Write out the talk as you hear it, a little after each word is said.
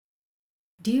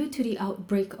Due to the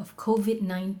outbreak of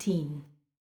COVID-19,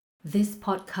 this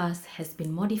podcast has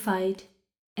been modified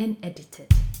and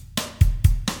edited.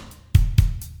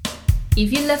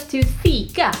 If you love to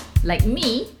fika, like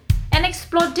me, and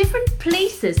explore different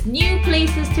places, new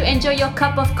places to enjoy your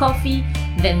cup of coffee,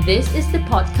 then this is the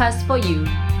podcast for you.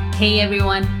 Hey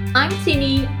everyone, I'm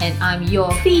Tini and I'm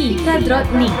your Fika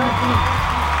Drotni.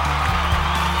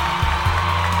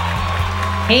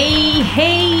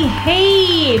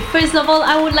 Hey! First of all,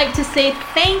 I would like to say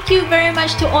thank you very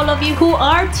much to all of you who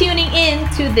are tuning in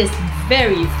to this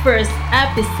very first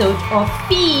episode of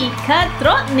Fika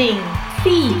Drotning.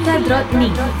 Fika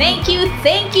Drotning. Thank you.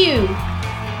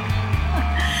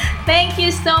 Thank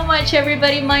you so much,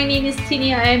 everybody. My name is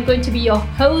Tini. I am going to be your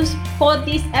host for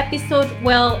this episode.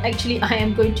 Well, actually, I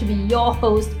am going to be your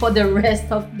host for the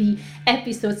rest of the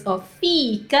episodes of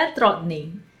Fika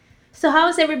Drotning. So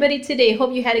how's everybody today?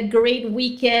 Hope you had a great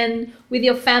weekend with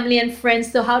your family and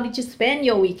friends. So how did you spend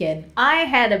your weekend? I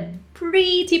had a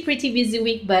pretty busy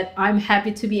week, but I'm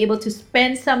happy to be able to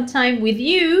spend some time with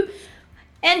you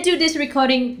and do this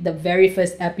recording, the very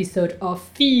first episode of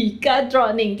Fika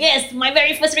Drotning. Yes, my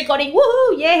very first recording.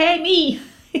 Woohoo! Yay, me!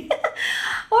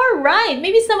 All right,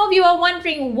 maybe some of you are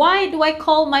wondering, why do I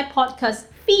call my podcast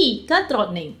Fika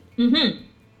Drotning?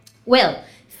 Well,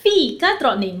 Fika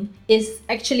Drotning is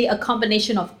actually a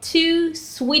combination of two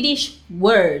Swedish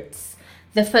words.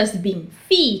 The first being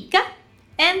fika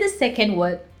and the second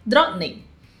word drottning.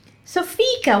 So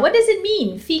fika, what does it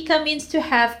mean? Fika means to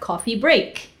have coffee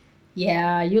break.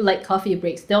 Yeah, you like coffee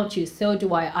breaks, don't you? So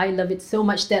do I. I love it so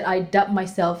much that I dub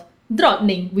myself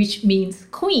drottning, which means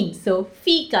queen. So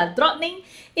Fika Drotning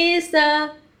is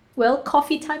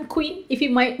coffee time queen, if you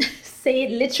might say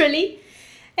it literally.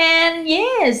 And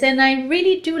yes, and I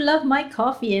really do love my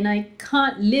coffee and I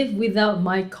can't live without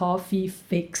my coffee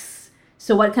fix.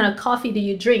 So what kind of coffee do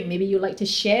you drink? Maybe you'd like to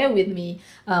share with me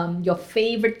your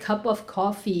favorite cup of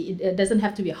coffee. It doesn't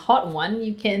have to be a hot one.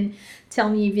 You can tell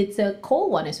me if it's a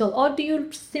cold one as well. Or do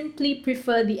you simply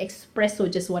prefer the espresso,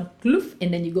 just one gloof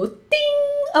and then you go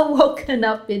ding, awoken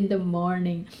up in the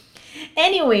morning.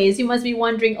 Anyways, you must be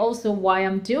wondering also why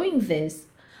I'm doing this.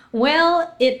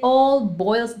 Well, it all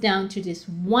boils down to this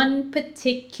one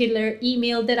particular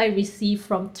email that I received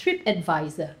from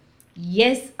TripAdvisor.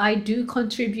 Yes, I do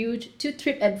contribute to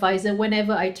TripAdvisor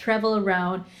whenever I travel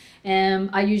around.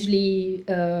 I usually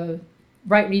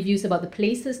write reviews about the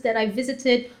places that I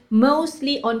visited,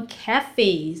 mostly on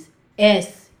cafes.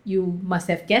 As you must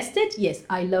have guessed it, yes,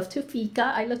 I love to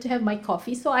fika. I love to have my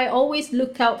coffee. So I always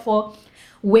look out for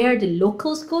where the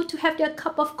locals go to have their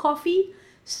cup of coffee.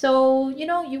 So, you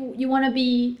want to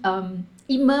be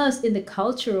immersed in the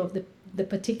culture of the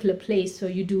particular place. So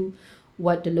you do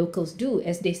what the locals do.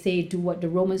 As they say, do what the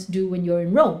Romans do when you're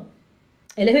in Rome.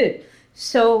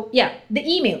 So, yeah, the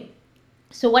email.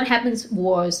 So what happens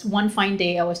was one fine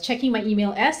day, I was checking my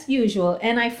email as usual.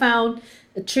 And I found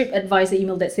a TripAdvisor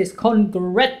email that says,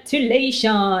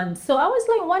 congratulations. So I was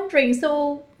like wondering,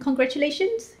 so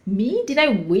congratulations? Me? Did I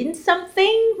win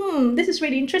something? This is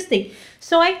really interesting.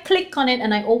 So I click on it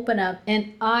and I open up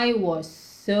and I was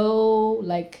so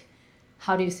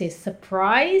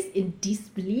surprised, in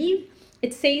disbelief.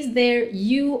 It says there,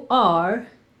 you are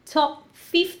top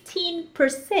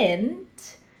 15%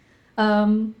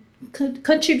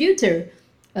 contributor,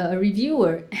 a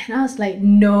reviewer. And I was like,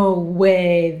 no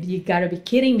way, you gotta be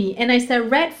kidding me. And as I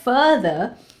read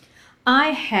further,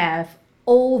 I have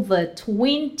over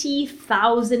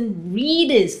 20,000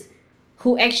 readers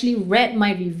who actually read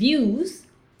my reviews,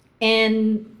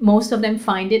 and most of them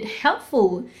find it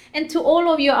helpful. And to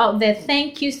all of you out there,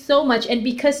 thank you so much. And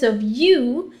because of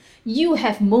you, you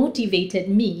have motivated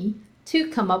me to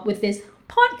come up with this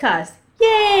podcast.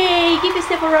 Yay! Give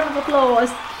yourself a round of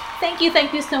applause. Thank you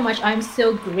so much. I'm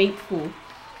so grateful.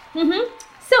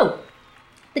 So,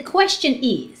 the question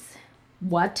is,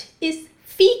 what is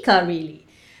fika really?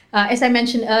 As I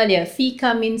mentioned earlier,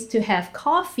 fika means to have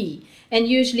coffee. And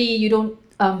usually you don't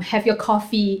have your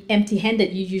coffee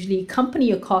empty-handed. You usually accompany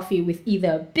your coffee with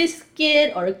either a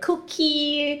biscuit or a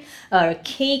cookie, or a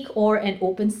cake, or an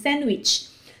open sandwich.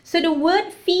 So the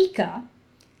word fika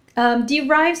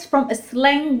derives from a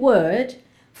slang word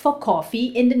for coffee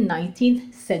in the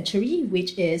 19th century,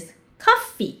 which is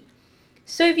coffee.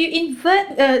 So if you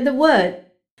invert the word,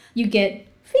 you get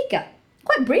fika.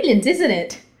 Quite brilliant, isn't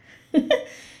it?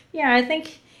 Yeah, I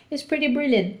think it's pretty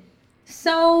brilliant.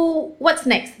 So what's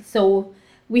next? So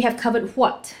we have covered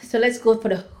what. So let's go for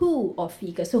the who of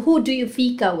fika. So who do you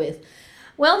fika with?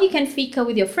 Well, you can fika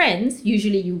with your friends.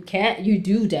 Usually you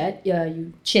do that.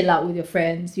 You chill out with your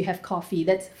friends. You have coffee.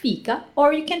 That's fika.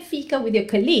 Or you can fika with your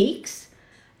colleagues.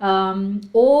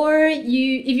 Or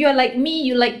if you're like me,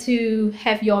 you like to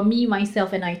have your me,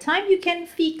 myself, and I time, you can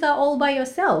fika all by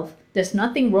yourself. There's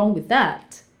nothing wrong with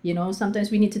that.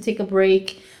 Sometimes we need to take a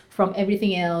break from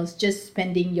everything else, just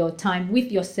spending your time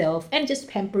with yourself and just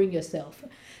pampering yourself.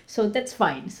 So that's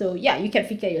fine. So yeah, you can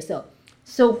fika yourself.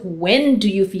 So when do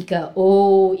you fika?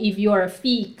 Oh, if you are a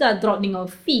fika, drottning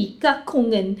of fika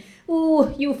kungen,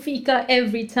 you fika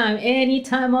every time, any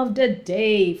time of the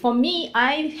day. For me,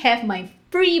 I have my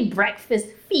pre-breakfast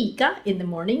fika in the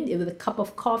morning with a cup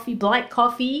of coffee, black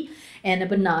coffee, and a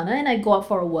banana, and I go out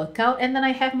for a workout, and then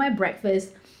I have my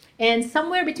breakfast. And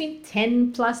somewhere between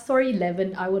 10 plus or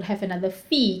 11, I would have another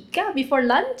fika before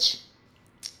lunch.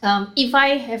 If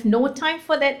I have no time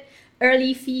for that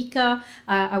early fika,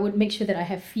 I would make sure that I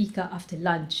have fika after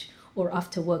lunch or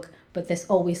after work. But there's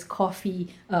always coffee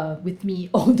with me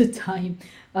all the time.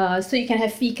 So you can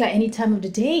have fika any time of the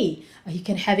day. You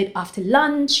can have it after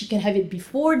lunch, you can have it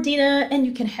before dinner, and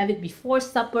you can have it before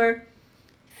supper.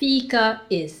 Fika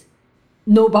is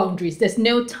no boundaries. There's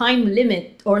no time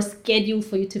limit or schedule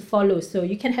for you to follow. So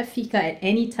you can have fika at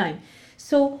any time.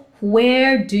 So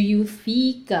where do you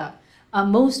fika?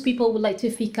 Most people would like to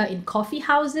fika in coffee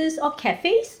houses or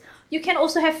cafes. You can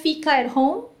also have fika at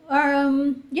home.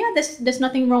 There's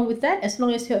nothing wrong with that, as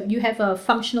long as you have a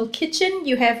functional kitchen,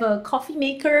 you have a coffee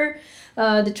maker,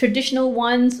 the traditional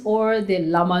ones, or the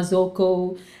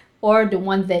Lamazoko, or the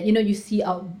one that you see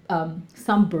out.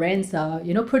 Some brands are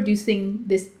producing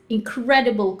this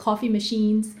incredible coffee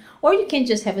machines, or you can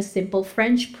just have a simple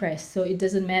French press. So it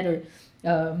doesn't matter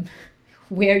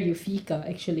where you fika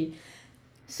actually.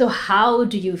 So how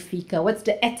do you fika? What's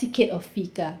the etiquette of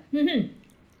fika?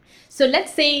 So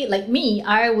let's say, like me,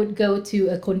 I would go to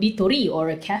a konditori or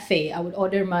a cafe. I would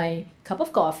order my cup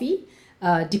of coffee,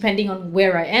 depending on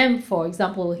where I am. For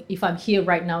example, if I'm here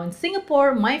right now in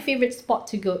Singapore, my favorite spot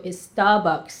to go is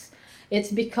Starbucks.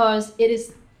 It's because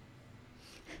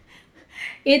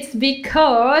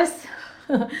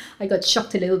I got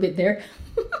shocked a little bit there.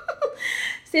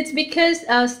 So it's because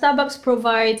Starbucks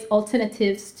provides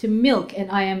alternatives to milk, and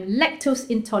I am lactose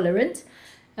intolerant.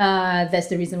 That's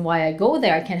the reason why I go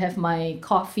there. I can have my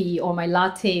coffee or my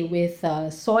latte with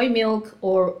soy milk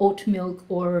or oat milk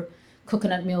or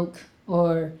coconut milk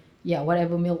or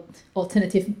whatever milk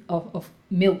alternative of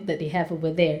milk that they have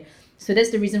over there. So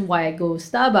that's the reason why I go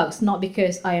Starbucks, not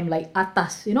because I am like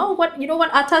atas. You know what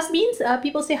atas means?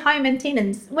 People say high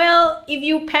maintenance. Well, if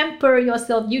you pamper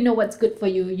yourself, you know what's good for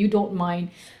you. You don't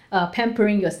mind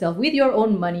pampering yourself with your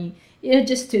own money,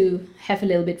 just to have a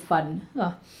little bit fun.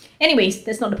 Anyways,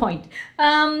 that's not the point.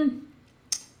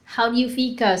 How do you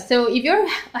fika? So if you're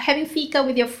having fika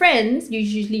with your friends, you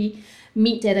usually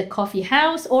meet at a coffee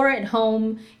house or at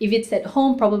home. If it's at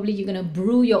home, probably you're gonna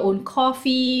brew your own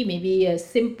coffee. Maybe a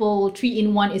simple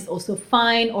 3-in-1 is also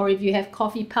fine. Or if you have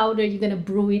coffee powder, you're gonna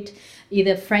brew it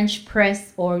either French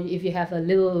press, or if you have a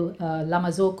little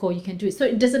Lamazoko, you can do it. So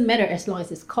it doesn't matter as long as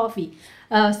it's coffee.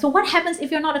 So what happens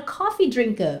if you're not a coffee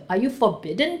drinker? Are you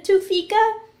forbidden to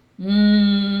fika?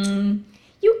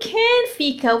 You can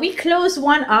fika. We close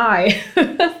one eye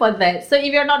for that. So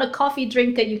if you're not a coffee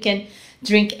drinker, you can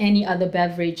drink any other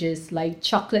beverages like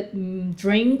chocolate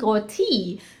drink or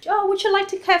tea. Oh, would you like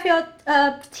to have your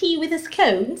tea with the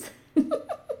scones?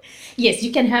 Yes,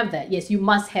 you can have that. Yes, you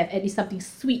must have at least something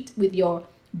sweet with your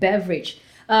beverage.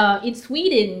 In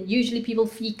Sweden, usually people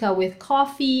fika with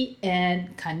coffee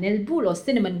and kanelbull or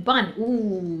cinnamon bun.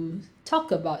 Ooh,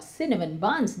 talk about cinnamon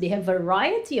buns. They have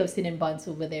variety of cinnamon buns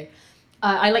over there.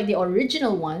 I like the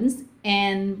original ones,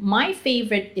 and my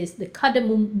favorite is the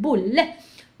cardamom bull,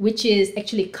 which is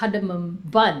actually cardamom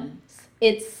buns.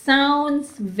 It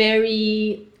sounds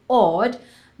very odd,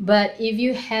 but if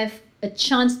you have a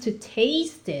chance to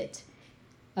taste it,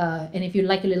 and if you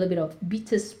like a little bit of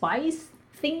bitter spice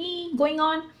thingy going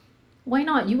on, why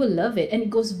not? You will love it, and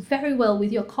it goes very well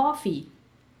with your coffee.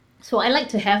 So I like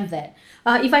to have that.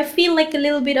 If I feel like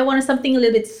I want something a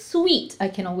little bit sweet, I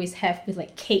can always have with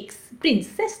like cakes,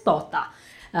 prinsesstårta.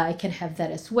 I can have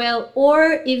that as well.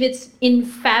 Or if it's in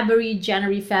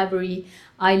January, February,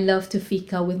 I love to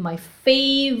fika with my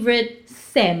favorite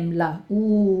semla.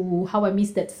 Ooh, how I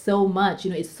miss that so much.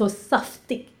 It's so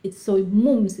softy, it's so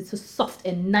mums, it's so soft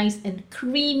and nice and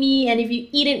creamy. And if you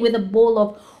eat it with a bowl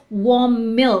of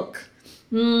warm milk,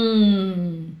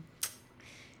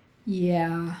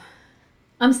 yeah,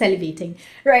 I'm salivating,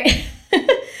 right?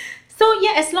 So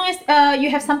yeah, as long as you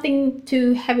have something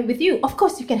to have it with you, of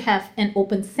course you can have an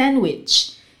open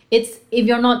sandwich. It's if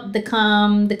you're not the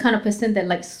kind of person that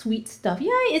likes sweet stuff,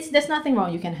 yeah, it's there's nothing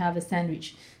wrong. You can have a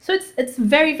sandwich. So it's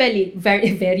very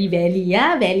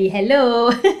yeah, very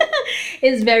hello.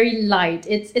 It's very light.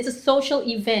 It's a social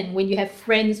event when you have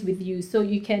friends with you, so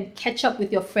you can catch up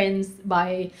with your friends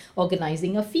by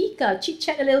organizing a fika, chit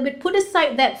chat a little bit. Put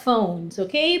aside that phones,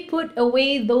 okay? Put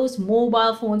away those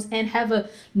mobile phones and have a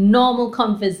normal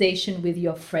conversation with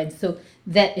your friends. So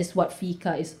that is what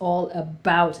fika is all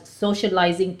about: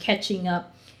 socializing, catching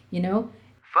up, you know.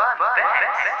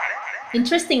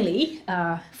 Interestingly,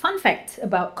 fun fact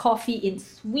about coffee in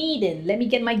Sweden. Let me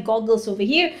get my goggles over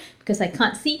here because I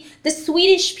can't see. The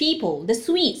Swedish people, the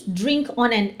Swedes, drink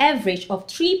on an average of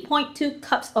 3.2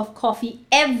 cups of coffee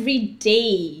every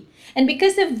day. And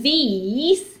because of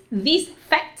this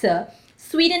factor,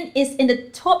 Sweden is in the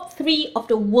top 3 of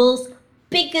the world's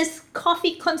biggest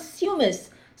coffee consumers,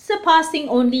 surpassing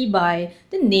only by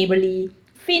the neighborly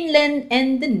Finland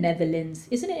and the Netherlands.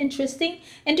 Isn't it interesting?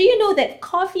 And do you know that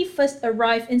coffee first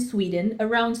arrived in Sweden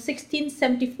around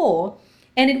 1674,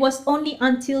 and it was only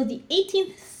until the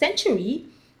 18th century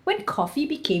when coffee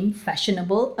became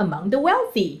fashionable among the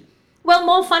wealthy? Well,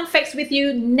 more fun facts with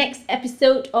you next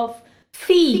episode of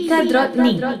Fika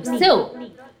Drottning.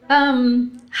 So,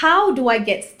 how do I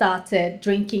get started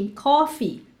drinking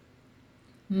coffee?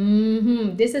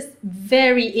 This is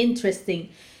very interesting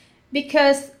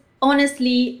because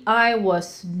honestly, I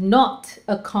was not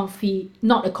a coffee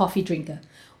drinker.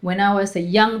 When I was a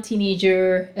young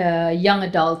teenager, young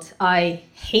adult, I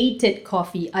hated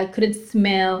coffee. I couldn't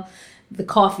smell the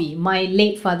coffee. My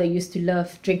late father used to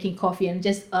love drinking coffee and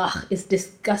just, it's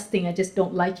disgusting. I just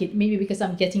don't like it. Maybe because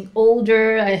I'm getting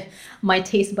older, my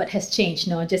taste bud has changed.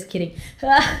 No, just kidding.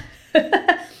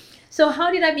 So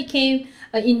how did I become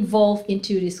involved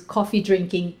into this coffee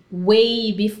drinking?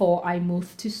 Way before I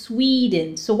moved to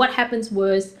Sweden. So what happens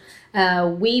was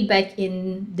way back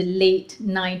in the late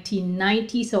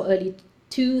 1990s or early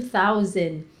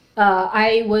 2000,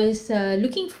 I was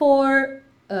looking for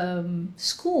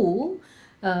school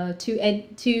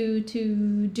to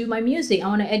do my music. I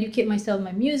want to educate myself in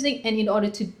my music, and in order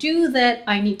to do that,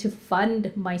 I need to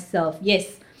fund myself.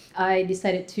 Yes, I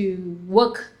decided to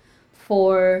work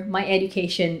for my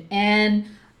education, and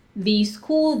the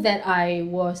school that I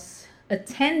was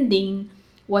attending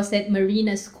was at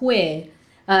Marina Square.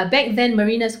 Back then,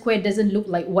 Marina Square doesn't look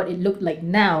like what it looked like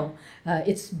now.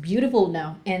 It's beautiful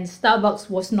now, and Starbucks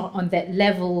was not on that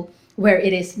level where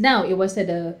it is now. It was at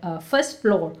the first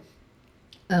floor,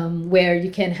 where you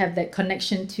can have that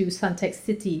connection to Suntec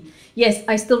City. Yes,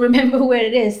 I still remember where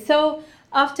it is. So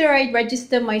after I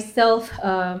register myself,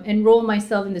 enroll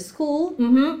myself in the school,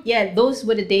 yeah, those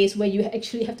were the days where you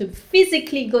actually have to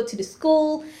physically go to the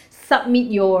school, submit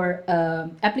your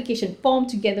application form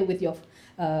together with your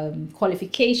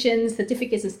qualifications,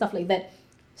 certificates and stuff like that.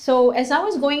 So as I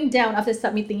was going down after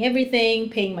submitting everything,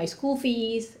 paying my school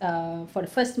fees for the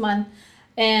first month,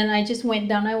 and I just went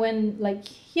down, I went like,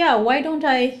 yeah, why don't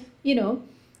I,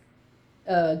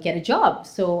 get a job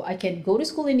so I can go to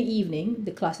school in the evening.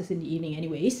 The class is in the evening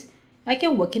anyways. I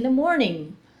can work in the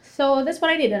morning. So that's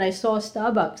what I did, and I saw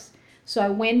Starbucks. So I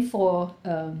went for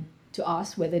to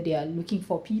ask whether they are looking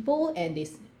for people, and they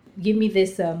give me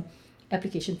this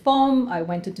application form. I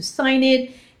went to sign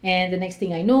it, and the next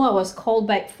thing I know, I was called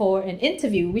back for an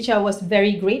interview, which I was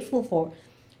very grateful for.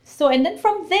 So, and then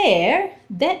from there,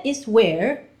 that is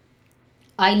where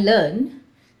I learned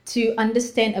to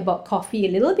understand about coffee a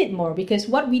little bit more, because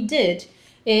what we did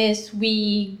is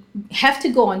we have to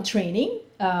go on training.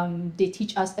 They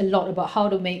teach us a lot about how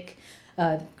to make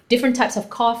different types of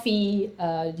coffee.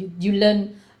 You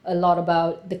learn a lot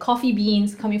about the coffee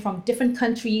beans coming from different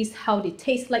countries, how they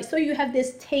taste like. So you have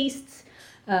this taste,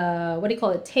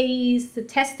 taste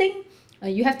testing.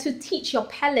 You have to teach your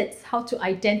palates how to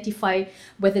identify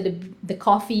whether the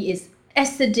coffee is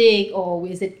acidic, or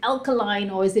is it alkaline,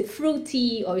 or is it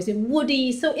fruity, or is it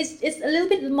woody. So it's a little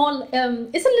bit more,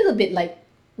 it's a little bit like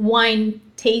wine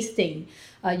tasting.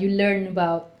 You learn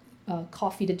about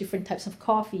coffee, the different types of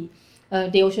coffee.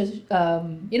 They also,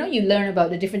 you learn about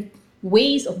the different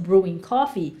ways of brewing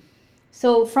coffee.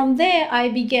 So from there, I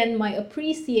began my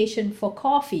appreciation for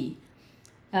coffee.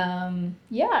 And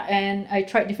I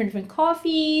tried different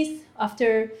coffees.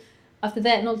 After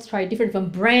that, and I'll try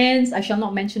different brands. I shall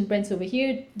not mention brands over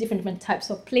here, different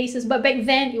types of places. But back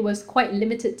then, it was quite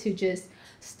limited to just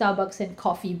Starbucks and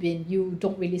Coffee Bean. You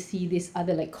don't really see this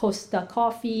other like Costa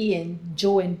Coffee and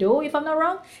Joe and Dough, if I'm not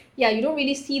wrong. Yeah, you don't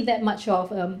really see that much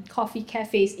of coffee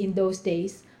cafes in those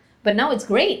days. But now it's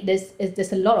great.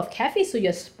 There's a lot of cafes, so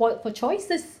you're spoiled for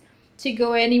choices to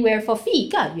go anywhere for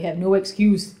fika. You have no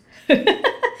excuse.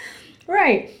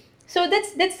 Right. So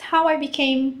that's how I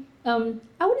became. I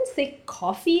wouldn't say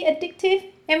coffee addictive.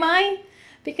 Am I?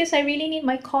 Because I really need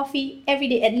my coffee every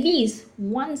day, at least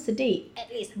once a day, at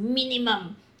least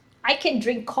minimum. I can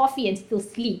drink coffee and still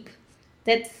sleep.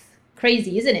 That's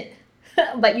crazy, isn't it?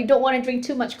 But you don't want to drink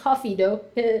too much coffee though.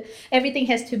 Everything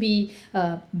has to be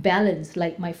balanced,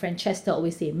 like my friend Chester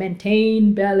always say,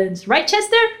 maintain balance. Right,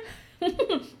 Chester?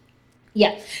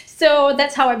 Yeah. So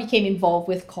that's how I became involved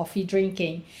with coffee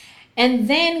drinking. And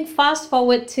then fast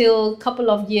forward till a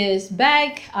couple of years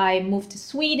back, I moved to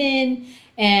Sweden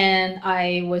and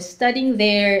I was studying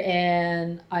there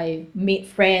and I made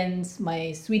friends.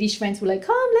 My Swedish friends were like,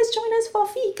 come, let's join us for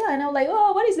fika. And I was like,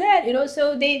 oh, what is that? You know,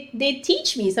 so they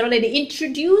teach me, sort of like they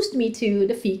introduced me to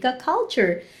the fika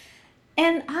culture.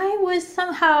 And I was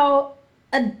somehow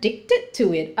addicted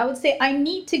to it. I would say I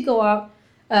need to go out.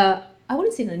 I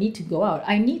wouldn't say I need to go out.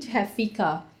 I need to have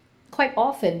fika quite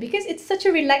often because it's such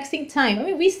a relaxing time. I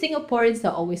mean, we Singaporeans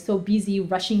are always so busy,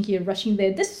 rushing here, rushing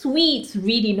there. The Swedes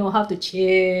really know how to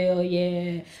chill,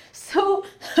 yeah. So,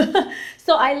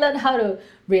 so I learned how to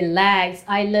relax.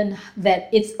 I learned that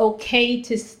it's okay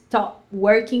to stop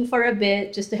working for a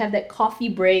bit, just to have that coffee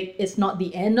break. It's not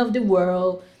the end of the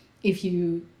world if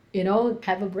you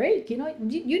have a break.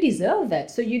 You deserve that.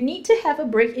 So you need to have a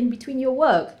break in between your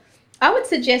work. I would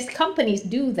suggest companies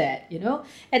do that,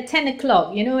 at 10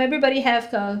 o'clock, everybody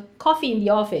have coffee in the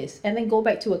office and then go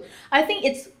back to work. I think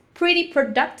it's pretty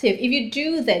productive if you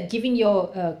do that, giving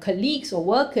your colleagues or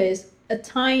workers a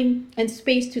time and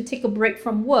space to take a break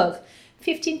from work,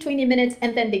 15-20 minutes,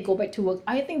 and then they go back to work.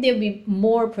 I think they'll be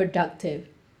more productive.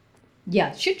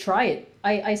 Yeah, should try it.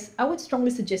 I would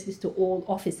strongly suggest this to all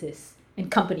offices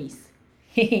and companies.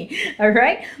 All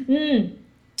right.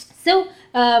 So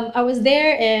I was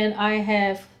there and I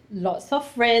have lots of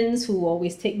friends who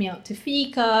always take me out to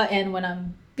fika. And when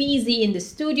I'm busy in the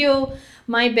studio,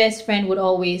 my best friend would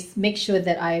always make sure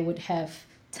that I would have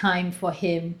time for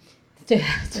him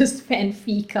to spend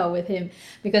fika with him.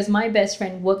 Because my best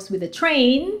friend works with a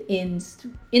train in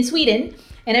Sweden.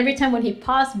 And every time when he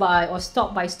passed by or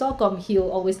stopped by Stockholm, he'll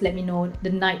always let me know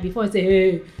the night before and say,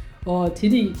 hey,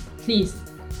 Tini, please,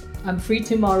 I'm free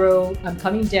tomorrow. I'm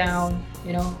coming down.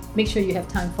 Make sure you have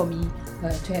time for me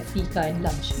to have fika and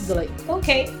lunch. So like,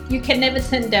 okay, you can never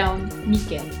turn down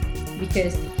Mikael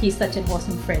because he's such an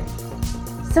awesome friend.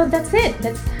 So that's it.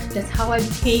 That's how I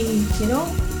became,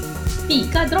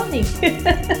 fika drottning.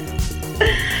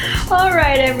 All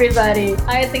right, everybody.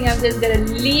 I think I'm just gonna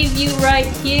leave you right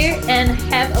here and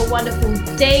have a wonderful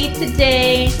day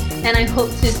today. And I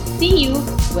hope to see you.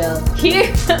 Well,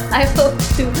 here. I hope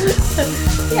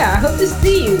to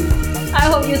see you. I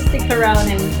hope you stick around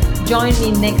and join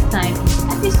me next time in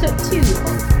episode 2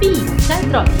 of Fika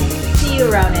Drottning. See you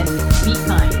around and be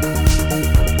kind.